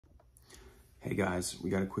Hey guys,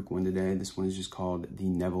 we got a quick one today. This one is just called the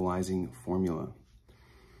Nevillizing Formula.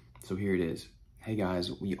 So here it is. Hey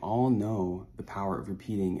guys, we all know the power of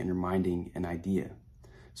repeating and reminding an idea.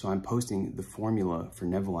 So I'm posting the formula for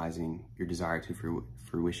Nevillizing your desire to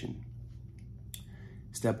fruition.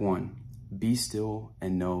 Step 1, be still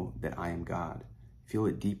and know that I am God. Feel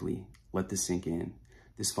it deeply. Let this sink in.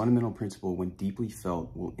 This fundamental principle, when deeply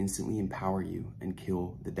felt, will instantly empower you and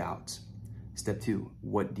kill the doubts. Step 2,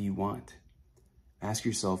 what do you want? Ask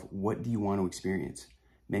yourself, what do you want to experience?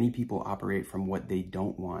 Many people operate from what they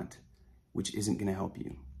don't want, which isn't going to help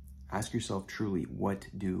you. Ask yourself truly, what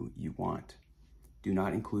do you want? Do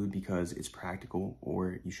not include because it's practical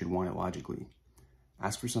or you should want it logically.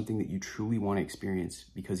 Ask for something that you truly want to experience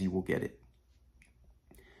because you will get it.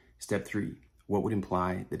 Step 3, what would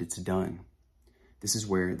imply that it's done? This is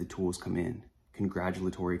where the tools come in.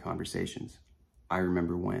 Congratulatory conversations. I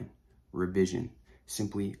remember when. Revision.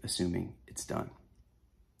 Simply assuming it's done.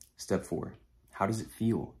 Step 4, how does it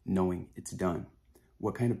feel knowing it's done?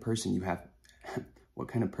 What kind of person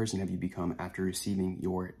have you become after receiving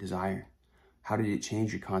your desire? How did it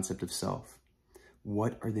change your concept of self?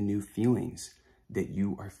 What are the new feelings that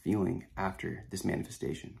you are feeling after this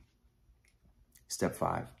manifestation? Step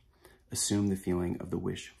 5, assume the feeling of the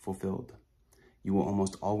wish fulfilled. You will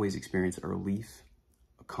almost always experience a relief,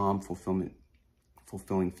 a calm, fulfilling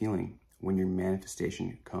feeling when your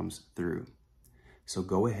manifestation comes through. So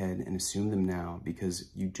go ahead and assume them now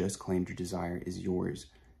because you just claimed your desire is yours.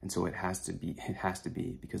 And so it has to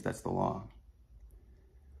be because that's the law.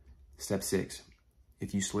 Step 6,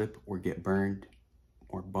 if you slip or get burned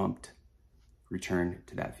or bumped, return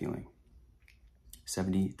to that feeling.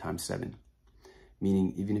 70 times 7,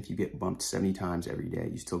 meaning even if you get bumped 70 times every day,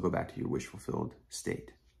 you still go back to your wish fulfilled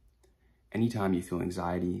state. Anytime you feel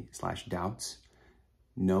anxiety/doubts,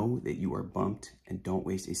 know that you are bumped and don't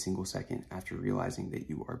waste a single second after realizing that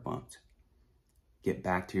you are bumped. Get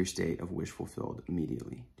back to your state of wish fulfilled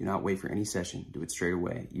immediately. Do not wait for any session. Do it straight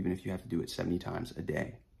away, even if you have to do it 70 times a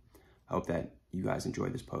day. I hope that you guys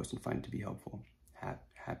enjoyed this post and find it to be helpful.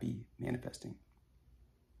 Happy manifesting.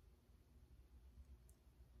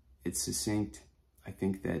 It's succinct. I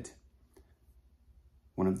think that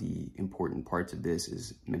one of the important parts of this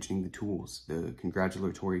is mentioning the tools, the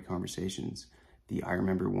congratulatory conversations, the I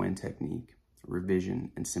remember when technique,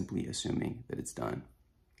 revision, and simply assuming that it's done.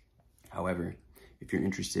 However, if you're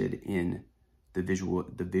interested in the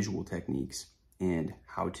visual techniques and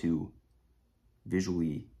how to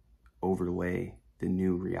visually overlay the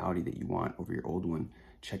new reality that you want over your old one,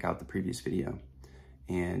 check out the previous video.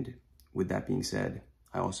 And with that being said,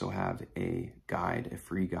 I also have a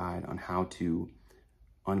free guide on how to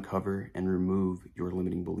uncover and remove your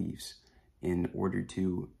limiting beliefs in order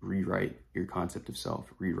to rewrite your concept of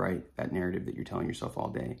self, rewrite that narrative that you're telling yourself all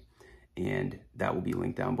day. And that will be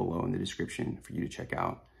linked down below in the description for you to check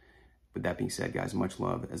out. With that being said, guys, much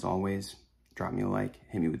love. As always, drop me a like,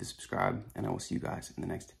 hit me with a subscribe, and I will see you guys in the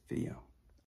next video.